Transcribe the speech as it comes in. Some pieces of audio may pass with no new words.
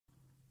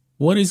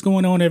What is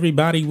going on,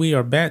 everybody? We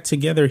are back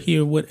together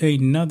here with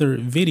another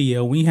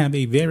video. We have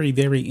a very,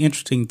 very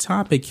interesting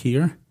topic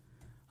here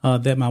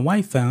that my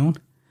wife found.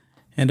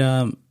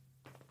 And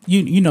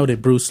you know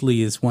that Bruce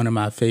Lee is one of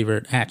my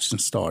favorite action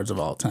stars of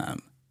all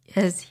time.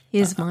 Yes,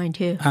 he's mine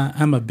too.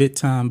 I'm a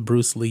big-time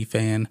Bruce Lee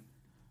fan.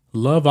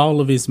 Love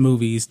all of his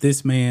movies.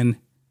 This man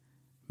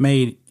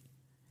made...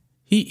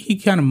 He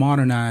kind of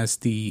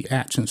modernized the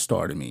action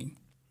star to me.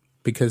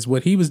 Because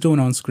what he was doing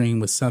on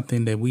screen was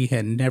something that we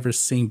had never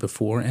seen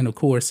before. And of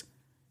course,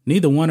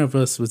 neither one of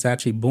us was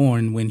actually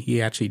born when he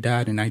actually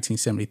died in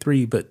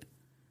 1973. But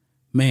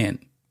man,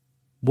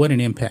 what an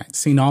impact.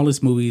 Seen all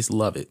his movies,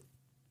 love it.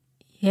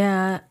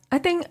 Yeah, I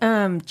think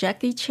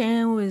Jackie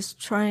Chan was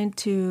trying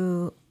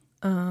to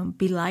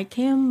be like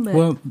him.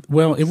 But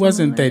well, it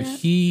wasn't like that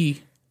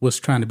he was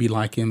trying to be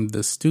like him.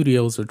 The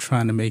studios are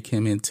trying to make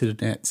him into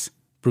the next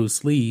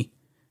Bruce Lee.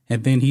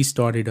 And then he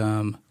started...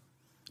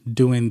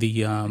 doing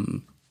the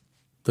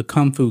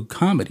kung fu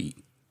comedy,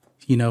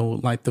 you know,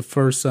 like the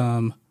first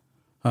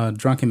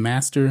Drunken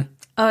Master.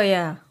 Oh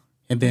yeah.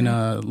 And then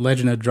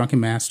Legend of Drunken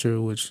Master,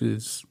 which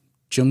is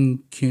Jung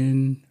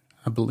Kyun,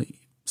 I believe,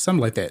 something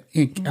like that.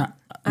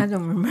 I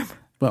don't remember.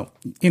 Well,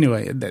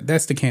 anyway,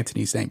 that's the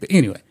Cantonese thing. But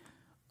anyway,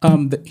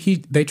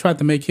 they tried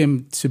to make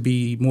him to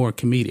be more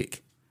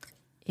comedic.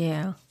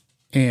 Yeah.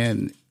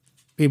 And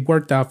it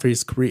worked out for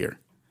his career.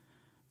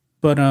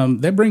 But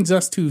that brings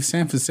us to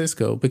San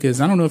Francisco, because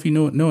I don't know if you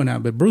know it now,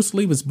 but Bruce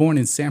Lee was born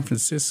in San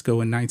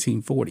Francisco in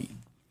 1940.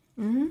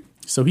 Mm-hmm.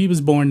 So he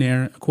was born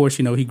there. Of course,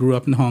 you know, he grew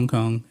up in Hong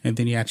Kong, and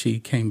then he actually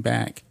came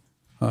back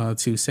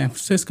to San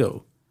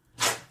Francisco.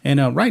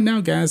 And right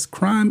now, guys,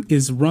 crime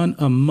is run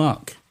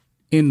amok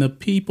in the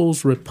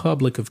People's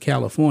Republic of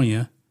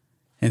California.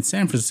 And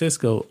San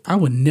Francisco, I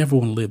would never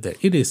want to live there.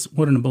 It is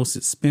one of the most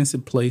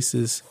expensive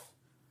places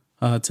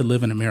to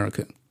live in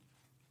America.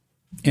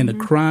 And the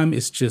crime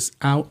is just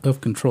out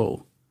of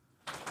control.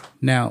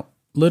 Now,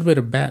 a little bit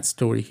of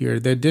backstory here.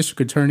 The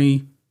district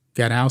attorney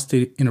got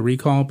ousted in a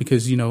recall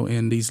because, you know,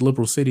 in these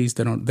liberal cities,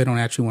 they don't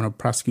actually want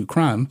to prosecute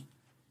crime.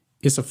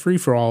 It's a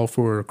free-for-all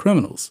for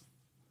criminals.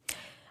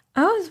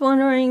 I was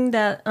wondering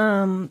that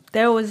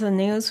there was a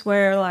news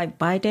where like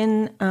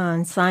Biden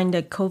signed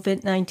a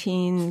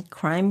COVID-19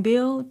 crime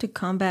bill to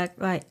combat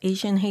like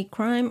Asian hate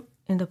crime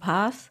in the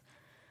past,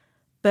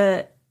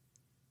 but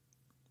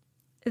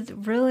it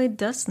really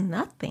does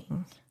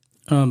nothing.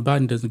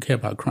 Biden doesn't care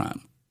about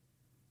crime.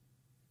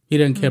 He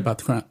doesn't care about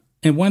the crime.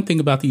 And one thing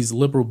about these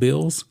liberal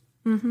bills,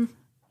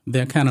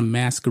 they're kind of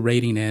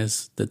masquerading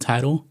as the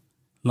title,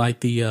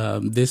 like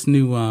the this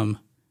new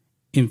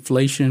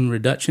Inflation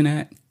Reduction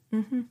Act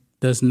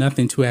does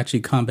nothing to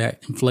actually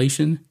combat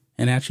inflation.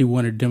 And actually,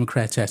 one of the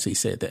Democrats actually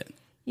said that.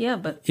 Yeah,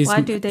 but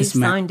why do they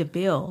sign the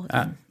bill?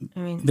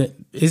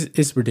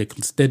 It's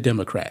ridiculous. They're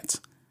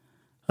Democrats.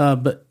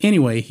 But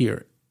anyway,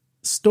 here.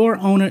 Store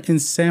owner in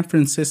San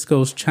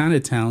Francisco's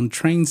Chinatown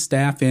trained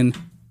staff in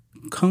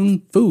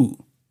kung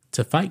fu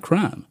to fight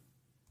crime.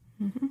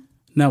 Mm-hmm.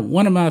 Now,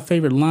 one of my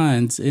favorite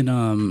lines in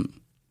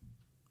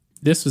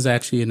this was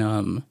actually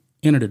in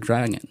Enter the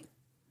Dragon.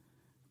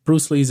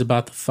 Bruce Lee's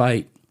about to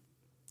fight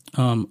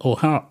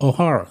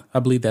O'Hara, I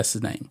believe that's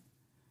his name.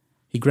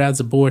 He grabs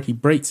a board, he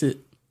breaks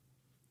it,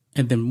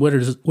 and then what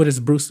does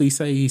Bruce Lee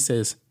say? He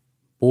says,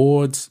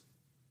 "Boards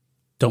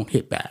don't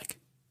hit back."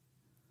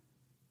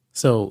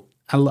 So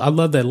I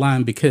love that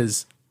line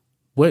because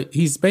what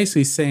he's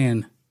basically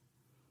saying,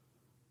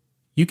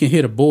 you can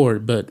hit a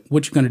board, but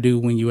what you're going to do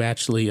when you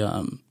actually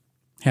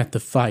have to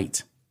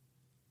fight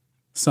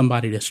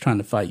somebody that's trying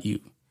to fight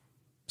you.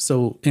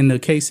 So in the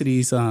case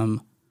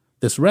of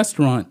this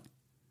restaurant,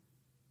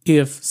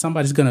 if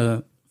somebody's going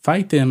to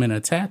fight them and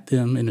attack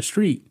them in the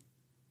street,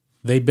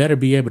 they better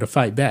be able to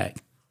fight back.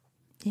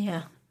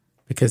 Yeah.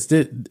 Because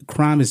the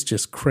crime is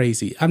just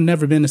crazy. I've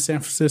never been to San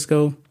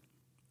Francisco.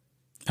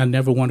 I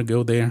never want to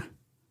go there.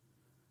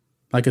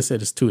 Like I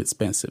said, it's too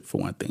expensive for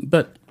one thing.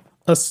 But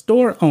a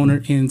store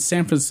owner in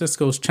San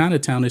Francisco's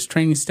Chinatown is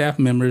training staff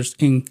members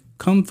in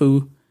kung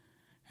fu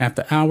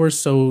after hours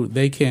so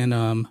they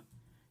can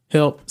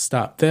help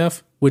stop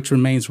theft, which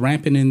remains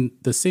rampant in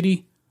the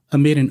city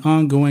amid an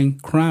ongoing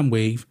crime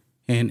wave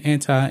and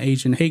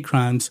anti-Asian hate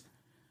crimes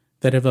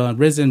that have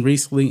risen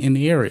recently in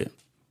the area.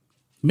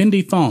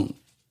 Mindy Fong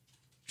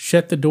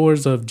shut the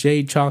doors of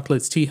Jade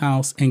Chocolate's Tea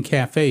House and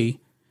Cafe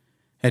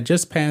at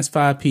just past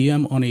 5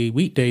 p.m. on a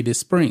weekday this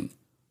spring.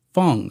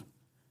 Fong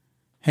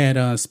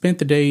had spent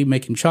the day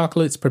making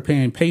chocolates,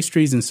 preparing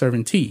pastries, and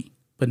serving tea.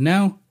 But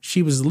now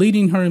she was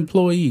leading her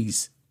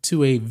employees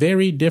to a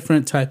very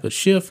different type of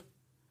shift,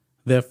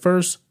 their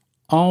first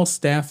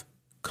all-staff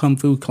kung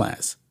fu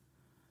class.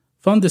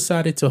 Fong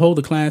decided to hold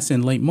the class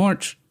in late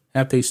March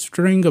after a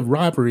string of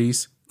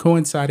robberies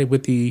coincided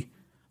with the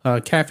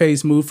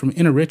cafe's move from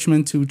Inner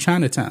Richmond to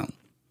Chinatown.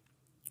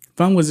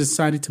 Fong was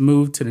excited to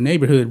move to the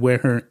neighborhood where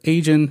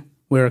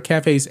her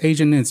cafe's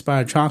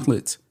Asian-inspired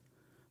chocolates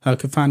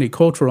could find a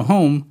cultural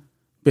home,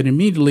 but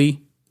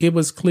immediately it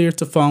was clear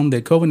to Fong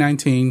that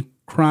COVID-19,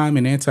 crime,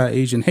 and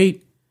anti-Asian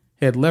hate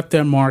had left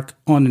their mark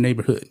on the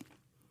neighborhood.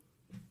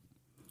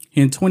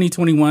 In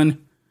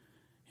 2021,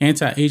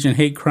 anti-Asian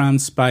hate crime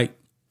spiked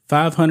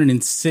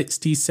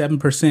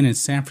 567% in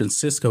San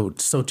Francisco.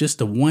 So just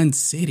the one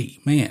city,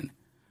 man.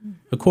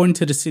 According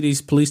to the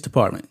city's police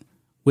department,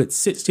 with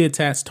 60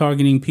 attacks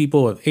targeting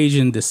people of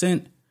Asian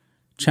descent,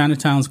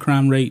 Chinatown's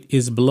crime rate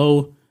is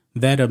below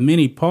that of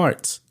many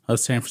parts of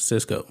San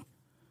Francisco.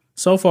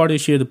 So far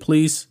this year, the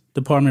police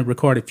department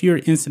recorded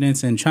fewer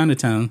incidents in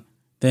Chinatown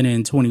than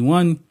in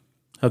 21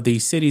 of the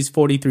city's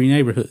 43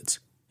 neighborhoods,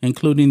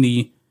 including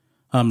the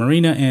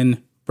Marina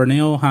and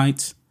Bernal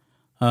Heights,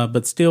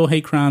 but still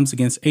hate crimes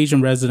against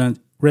Asian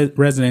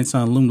residents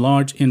loom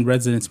large in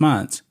residents'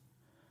 minds.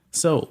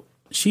 So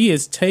she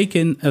has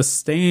taken a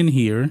stand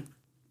here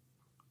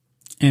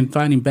and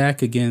fighting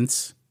back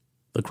against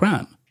the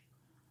crime.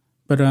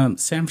 But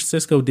San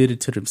Francisco did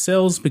it to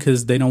themselves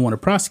because they don't want to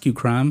prosecute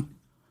crime.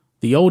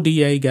 The old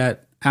DA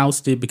got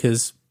ousted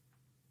because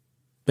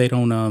they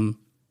don't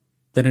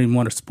even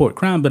want to support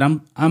crime. But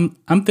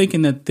I'm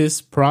thinking that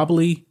this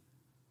probably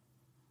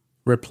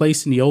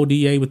replacing the old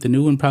DA with the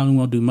new one probably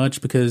won't do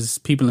much because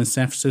people in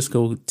San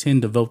Francisco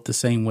tend to vote the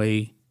same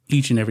way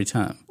each and every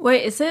time.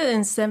 Wait, is it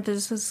in San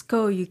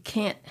Francisco you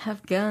can't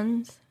have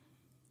guns?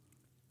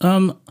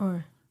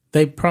 Or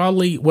they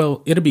probably,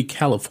 well, it'll be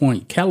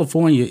California.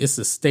 California is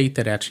the state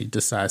that actually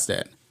decides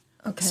that.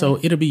 okay. So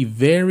it'll be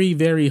very,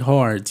 very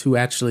hard to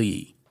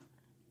actually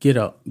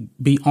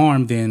be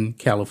armed in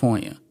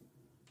California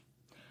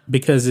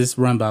because it's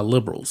run by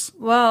liberals.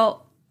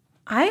 Well,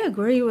 I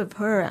agree with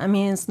her. I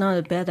mean, it's not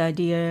a bad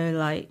idea,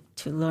 like,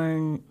 to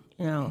learn,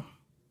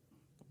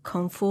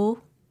 kung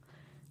fu.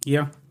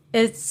 Yeah.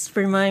 It's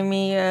remind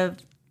me of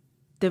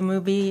the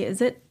movie,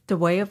 is it The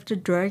Way of the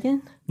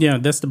Dragon? Yeah,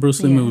 that's the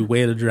Bruce Lee movie,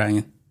 Way of the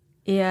Dragon.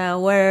 Yeah,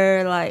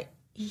 where, like,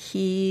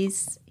 he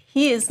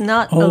is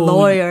not a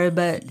lawyer,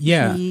 but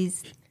yeah.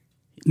 he's...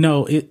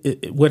 No,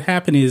 what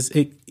happened is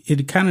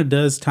it kind of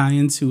does tie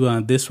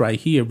into this right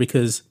here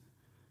because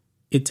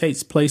it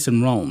takes place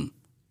in Rome.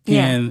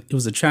 Yeah. And it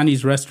was a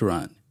Chinese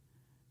restaurant.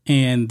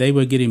 And they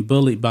were getting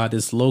bullied by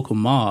this local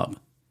mob.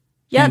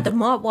 Yeah, the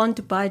mob wanted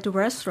to buy the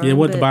restaurant. They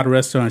wanted to buy the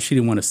restaurant. She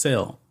didn't want to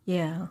sell.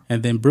 Yeah.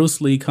 And then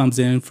Bruce Lee comes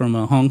in from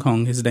Hong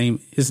Kong. His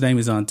name is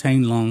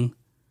Tang Long.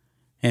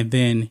 And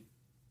then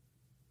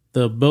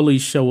the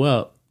bullies show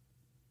up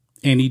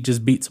and he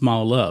just beats them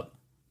all up.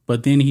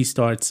 But then he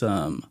starts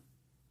showing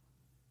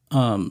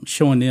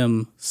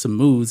them some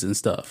moves and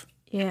stuff.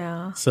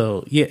 Yeah.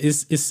 So, yeah,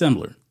 it's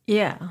similar.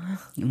 Yeah.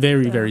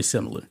 Very, very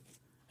similar.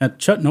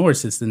 Chuck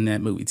Norris is in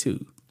that movie,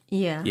 too.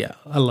 Yeah. Yeah,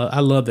 I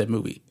love that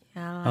movie.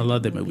 Yeah, I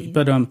love that movie.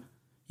 But,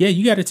 yeah,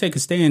 you got to take a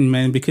stand,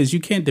 man, because you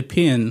can't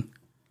depend,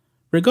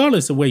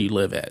 regardless of where you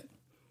live at,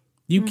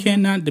 you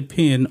cannot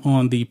depend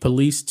on the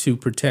police to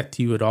protect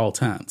you at all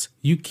times.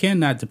 You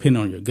cannot depend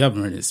on your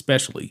government,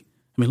 especially.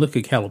 I mean, look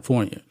at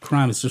California.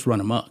 Crime has just run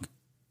amok.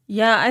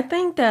 Yeah, I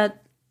think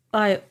that,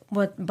 like,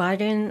 what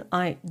Biden,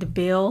 like, the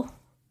bill,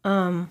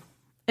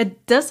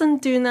 it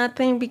doesn't do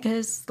nothing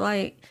because,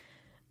 like,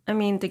 I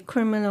mean, the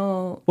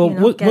criminal... Well,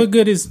 what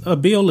good is a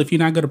bill if you're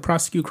not going to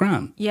prosecute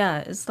crime? Yeah,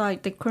 it's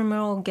like the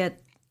criminal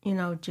get,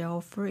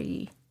 jail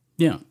free.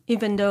 Yeah.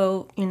 Even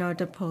though,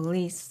 the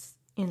police,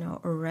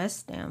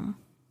 arrest them.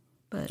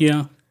 But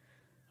yeah.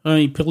 I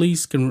mean,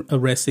 police can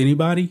arrest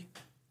anybody,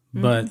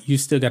 but you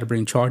still got to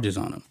bring charges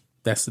on them.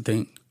 That's the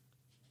thing.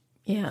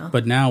 Yeah.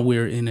 But now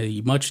we're in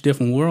a much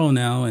different world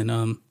now,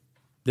 and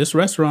this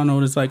restaurant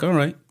owner's like, all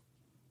right,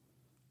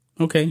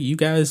 okay, you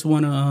guys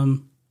want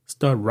to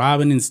start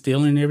robbing and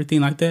stealing and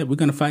everything like that? We're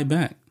going to fight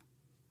back.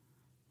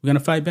 We're going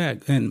to fight back.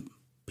 And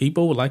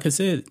people, like I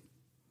said,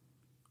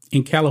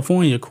 in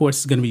California, of course,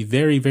 it's going to be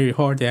very, very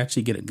hard to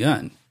actually get a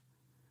gun.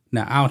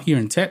 Now, out here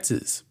in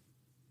Texas,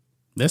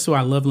 that's why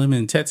I love living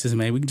in Texas,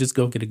 man. We can just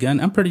go get a gun.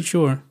 I'm pretty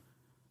sure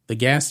the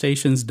gas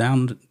stations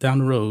down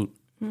the road,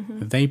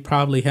 they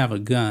probably have a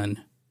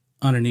gun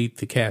underneath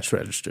the cash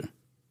register.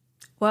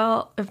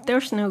 Well, if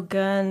there's no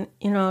gun,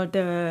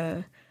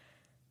 the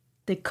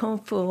kung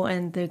fu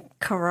and the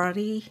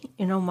karate,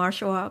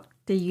 martial art,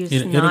 they use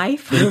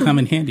knife. It'll come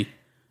in handy.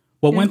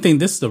 Well, one thing,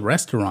 this is the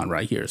restaurant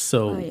right here.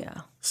 So,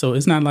 so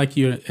it's not like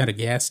you're at a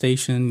gas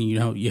station,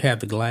 you have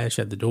the glass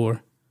at the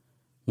door.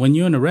 When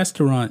you're in a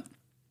restaurant,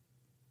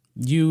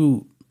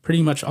 you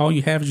pretty much all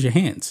you have is your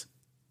hands.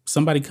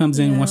 Somebody comes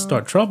in and wants to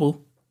start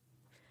trouble,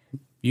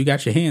 you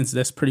got your hands.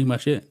 That's pretty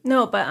much it.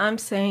 No, but I'm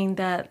saying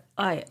that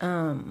the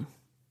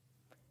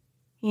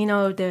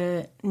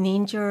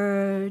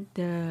ninja,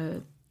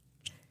 the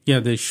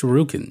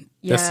shuriken.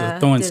 That's the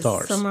throwing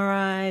stars.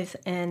 Samurais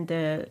and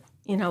the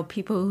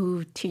people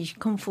who teach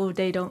kung fu,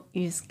 they don't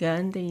use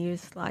gun. They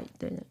use like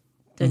the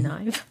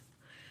knife.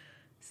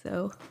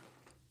 So.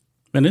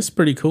 And it's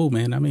pretty cool,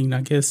 man. I mean,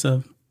 I guess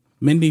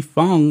Mindy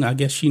Fong, I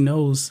guess she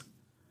knows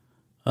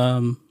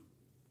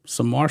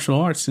some martial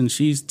arts, and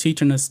she's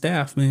teaching the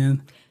staff,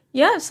 man.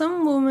 Yeah,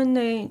 some women,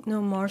 they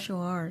know martial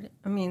art.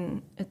 I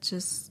mean, it's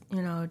just,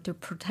 to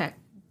protect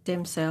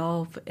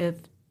themselves if,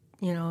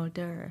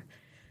 their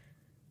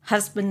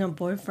husband or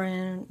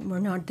boyfriend were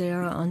not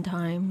there on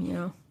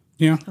time,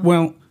 Yeah,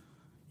 well,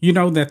 you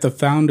know that the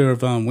founder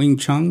of Wing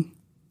Chun,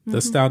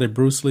 The style that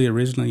Bruce Lee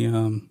originally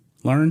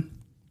learned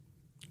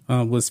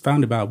was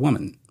founded by a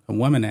woman. A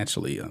woman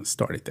actually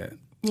started that.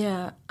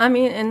 Yeah. I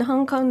mean, in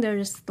Hong Kong,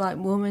 there's like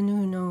women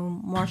who know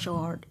martial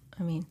art.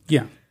 I mean,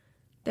 Yeah.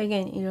 they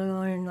can either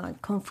learn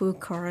like kung fu,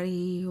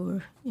 karate,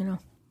 or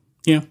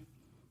Yeah.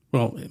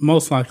 Well,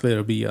 most likely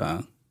it'll be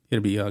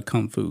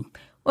kung fu.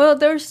 Well,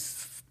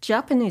 there's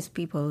Japanese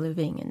people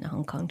living in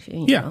Hong Kong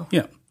too. You know?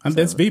 Yeah. And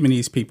there's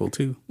Vietnamese people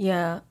too.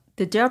 Yeah.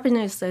 The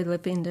Japanese, they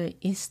live in the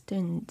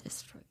Eastern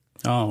District.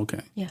 Oh,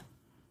 okay. Yeah.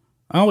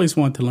 I always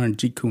wanted to learn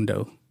Jeet Kune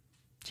Do.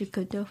 Jeet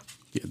Kune Do.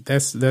 Yeah,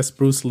 that's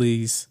Bruce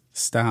Lee's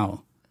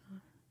style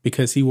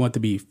because he wanted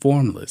to be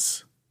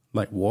formless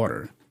like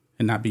water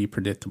and not be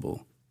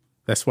predictable.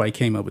 That's why he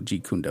came up with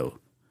Jeet Kune Do.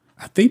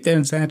 I think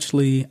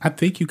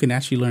you can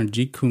actually learn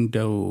Jeet Kune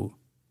Do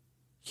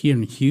here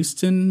in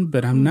Houston,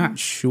 but I'm not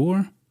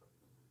sure.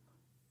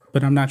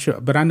 But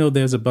I know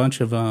there's a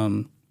bunch of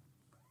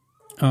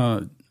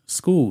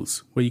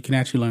schools where you can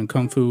actually learn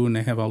kung fu, and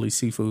they have all these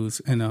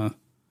seafoods. And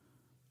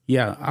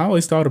yeah, I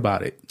always thought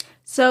about it.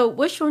 So,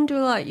 which one do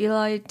you like? You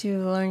like to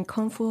learn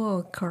kung fu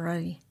or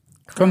karate?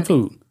 Kung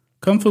fu.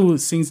 Kung fu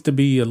seems to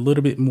be a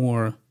little bit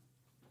more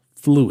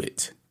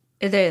fluid.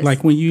 It is.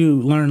 Like when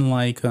you learn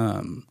like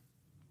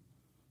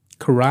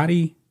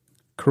karate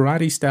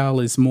style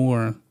is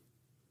more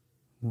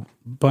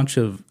bunch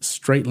of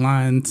straight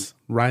lines,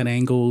 right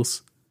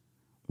angles,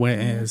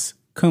 whereas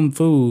kung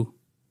fu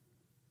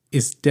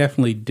is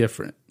definitely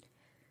different.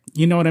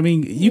 You know what I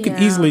mean? You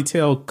can easily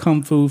tell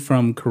kung fu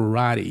from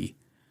karate.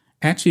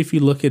 Actually, if you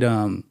look at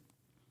the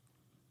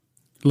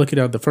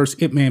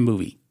first Ip Man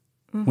movie,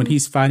 when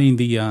he's fighting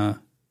the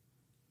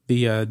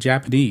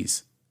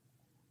Japanese,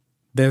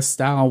 their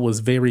style was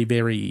very,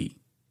 very,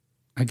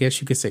 I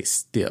guess you could say,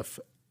 stiff.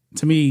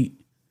 To me,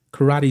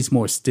 karate's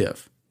more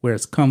stiff,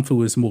 whereas kung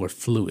fu is more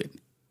fluid.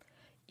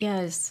 Yeah,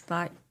 it's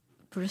like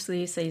Bruce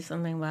Lee says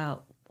something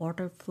about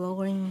water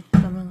flowing,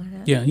 something like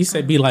that. Yeah, he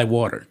said be like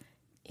water.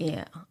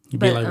 Yeah.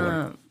 Be like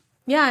water.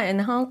 Yeah, in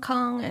Hong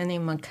Kong and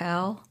in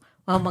Macau.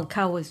 Well,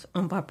 Macau was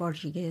owned by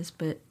Portuguese,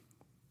 but,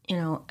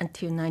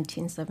 until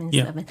 1977.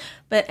 Yeah.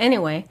 But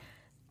anyway,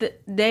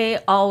 they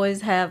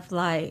always have,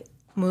 like,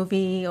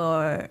 movie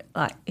or,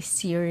 like, a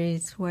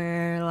series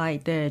where,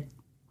 like, the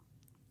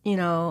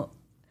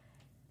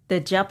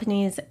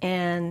Japanese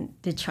and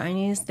the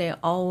Chinese, they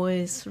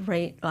always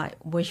rate, like,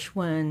 which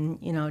one,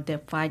 their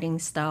fighting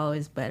style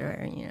is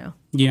better,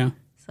 Yeah.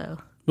 So.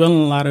 Well, a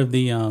lot of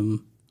the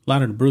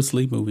Bruce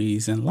Lee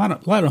movies and a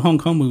lot of Hong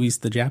Kong movies,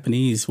 the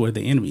Japanese were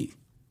the enemy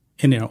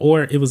in there,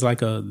 or it was like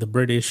the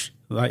British.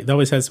 Like they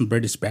always had some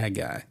British bad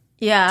guy.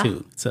 Yeah.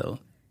 Too. So.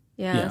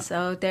 Yeah,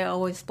 so they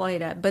always play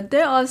that, but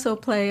they also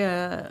play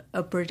a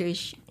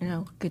British,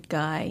 good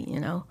guy,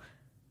 Yeah.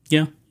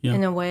 Yeah.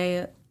 In a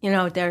way,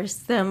 there's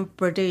some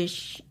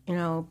British,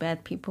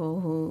 bad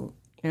people who,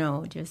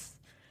 just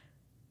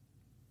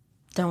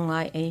don't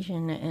like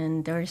Asian,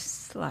 and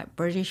there's like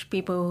British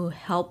people who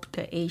help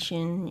the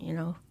Asian,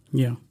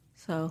 Yeah.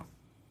 So,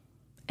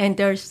 and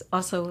there's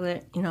also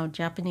the,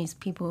 Japanese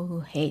people who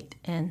hate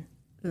and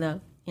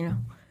love,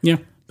 Yeah.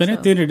 But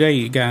at the end of the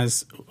day,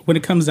 guys, when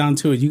it comes down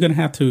to it, you're going to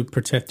have to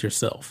protect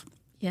yourself.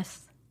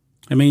 Yes.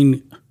 I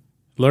mean,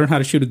 learn how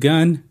to shoot a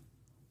gun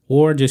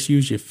or just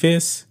use your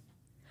fists.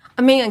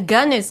 I mean, a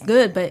gun is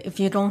good, but if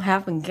you don't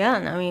have a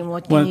gun, I mean,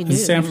 what can you do? In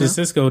San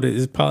Francisco,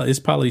 it's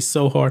probably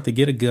so hard to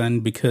get a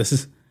gun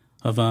because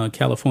of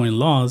California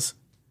laws.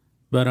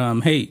 But,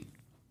 hey,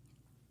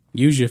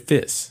 use your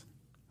fists.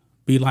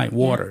 Be like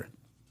water.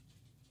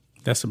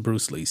 Yeah. That's what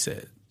Bruce Lee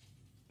said.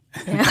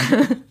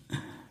 Yeah.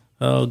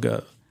 Oh,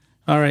 God.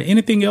 All right.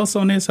 Anything else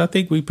on this? I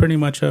think we pretty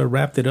much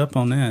wrapped it up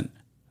on that.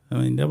 I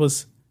mean, that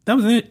was an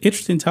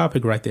interesting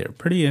topic right there.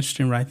 Pretty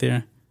interesting right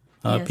there.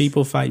 Yes.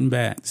 People fighting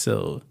back.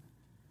 So,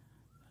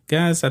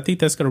 guys, I think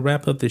that's going to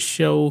wrap up the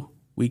show.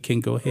 We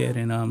can go ahead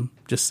and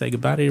just say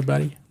goodbye to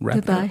everybody.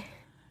 Goodbye.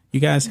 You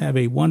guys have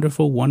a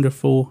wonderful,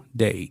 wonderful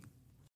day.